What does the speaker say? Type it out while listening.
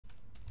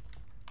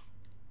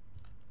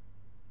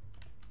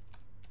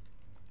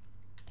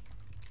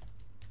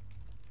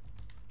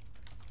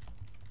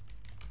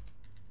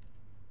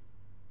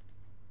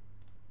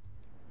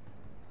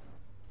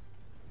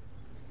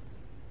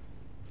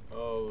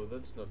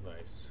that's not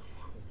nice.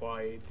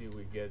 Why did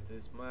we get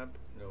this map?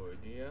 No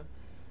idea.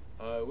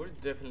 We're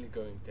definitely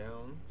going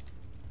down.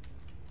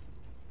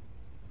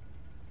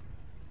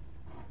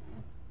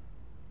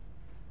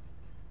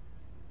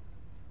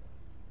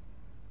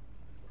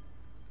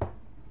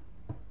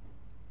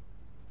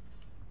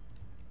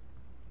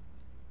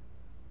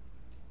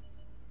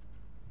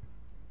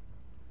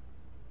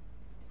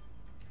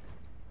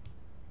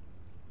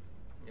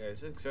 Yeah,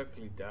 it's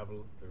exactly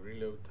double the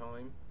reload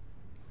time.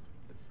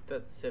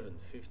 That's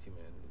 750, man.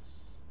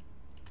 It's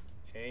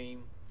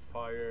aim,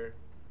 fire,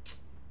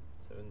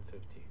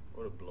 750.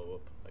 What a blow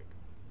up! Like,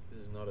 this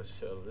is not a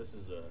shell. This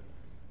is a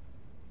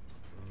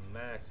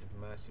massive,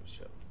 massive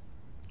shell.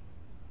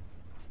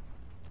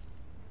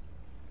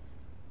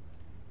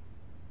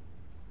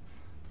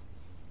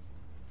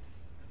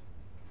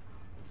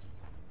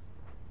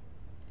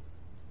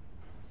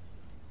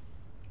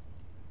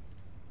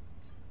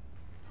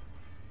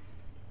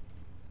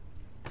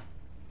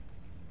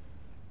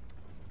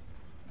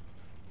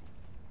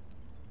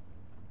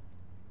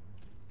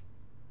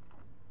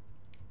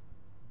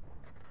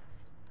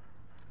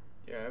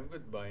 Yeah, I've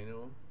got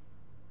Bino,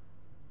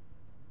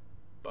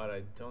 but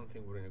I don't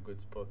think we're in a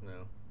good spot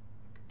now.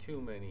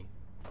 Too many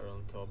are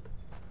on top.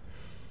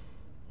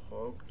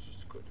 Hawk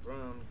just got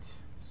rammed,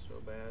 so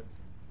bad.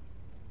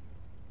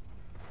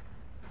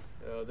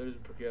 There's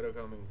Brigado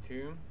coming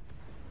too.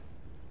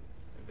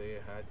 They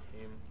had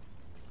him.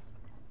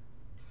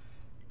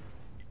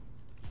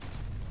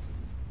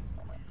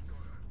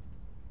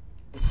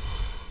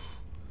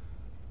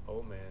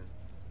 Oh man,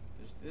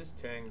 this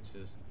tank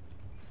just,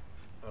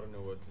 I don't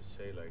know what to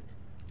say, like.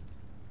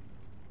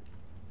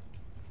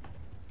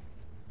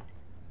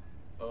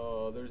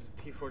 Oh, there's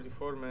a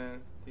T-44,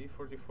 man.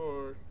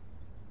 T-44.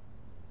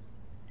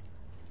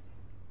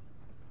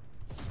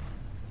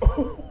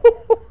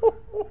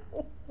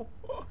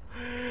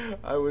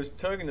 I was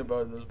talking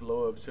about those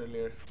blow-ups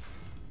earlier.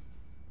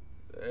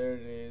 There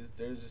it is.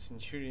 There's a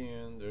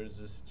Centurion. There's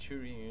a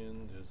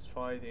Centurion. Just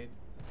fight it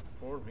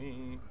for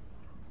me.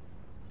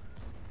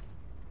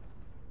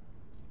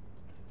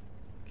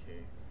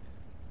 Okay.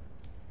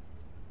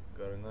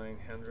 Got a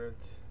 900.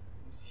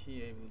 Is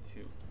he able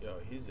to? Yeah,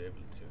 he's able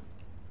to.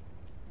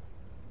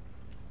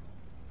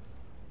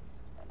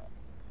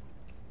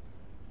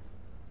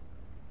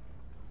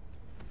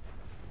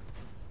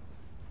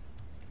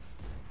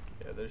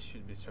 Yeah, there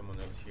should be someone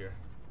else here.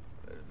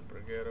 There's the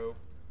Brigado.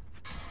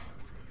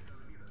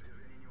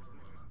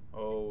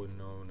 Oh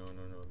no, no,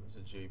 no, no. This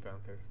is a J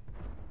Panther.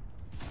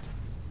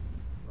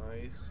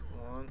 Nice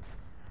one.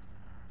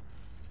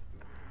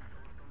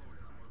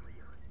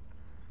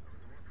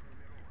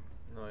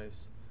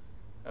 Nice.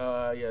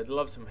 Yeah, I'd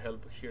love some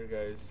help here,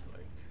 guys.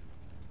 Like,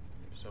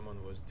 if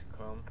someone was to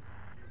come.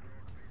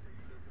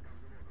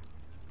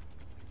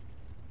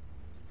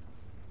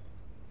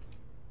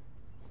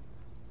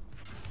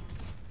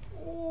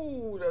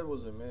 Ooh, that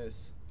was a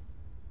miss.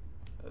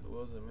 That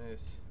was a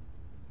miss.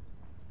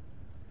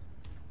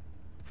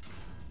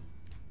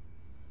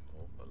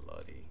 Oh,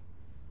 bloody.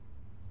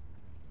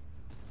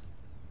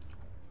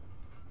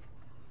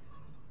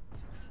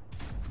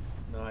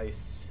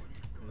 Nice.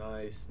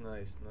 Nice,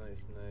 nice,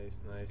 nice, nice,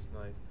 nice,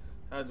 nice.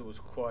 That was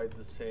quite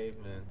the save,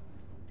 man.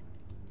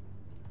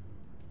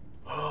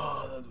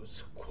 Oh, that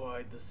was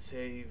quite the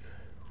save.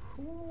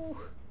 Whew.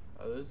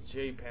 There's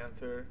J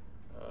Panther,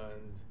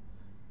 and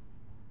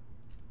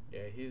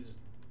yeah, he's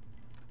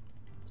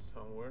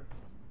somewhere.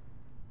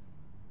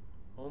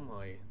 Oh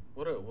my!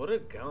 What a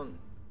gun!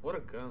 What a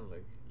gun!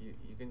 Like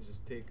you can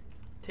just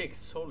take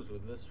souls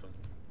with this one.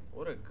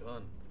 What a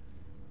gun!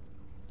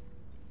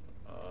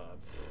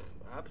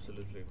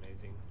 Absolutely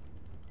amazing.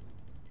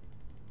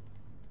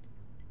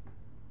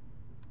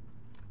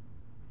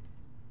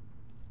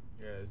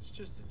 Yeah, it's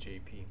just a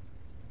JP.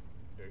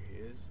 There he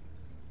is.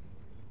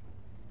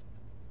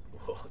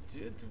 Whoa,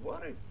 dude,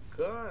 what a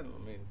gun!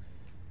 I mean,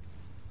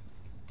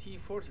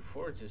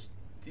 T-44 just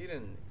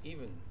didn't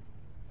even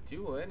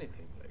do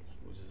anything. Like,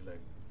 he was just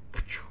like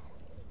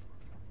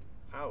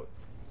out.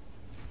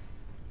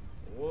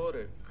 What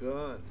a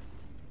gun!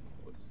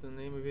 What's the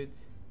name of it?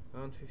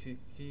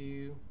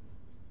 152.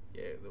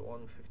 Yeah, the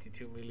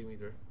 152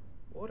 millimeter.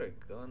 What a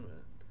gun,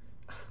 man!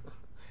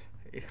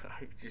 Yeah,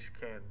 I just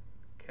can't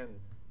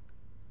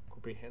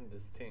comprehend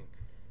this thing.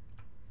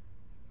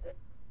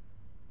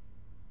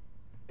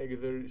 Like,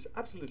 there is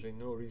absolutely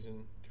no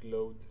reason to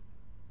load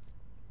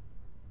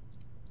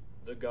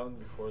the gun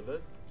before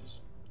that. Just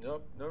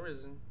nope, no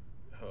reason.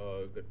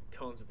 Got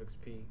tons of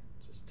XP,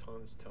 just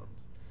tons.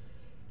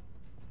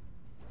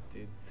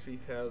 Did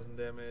 3,000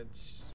 damage.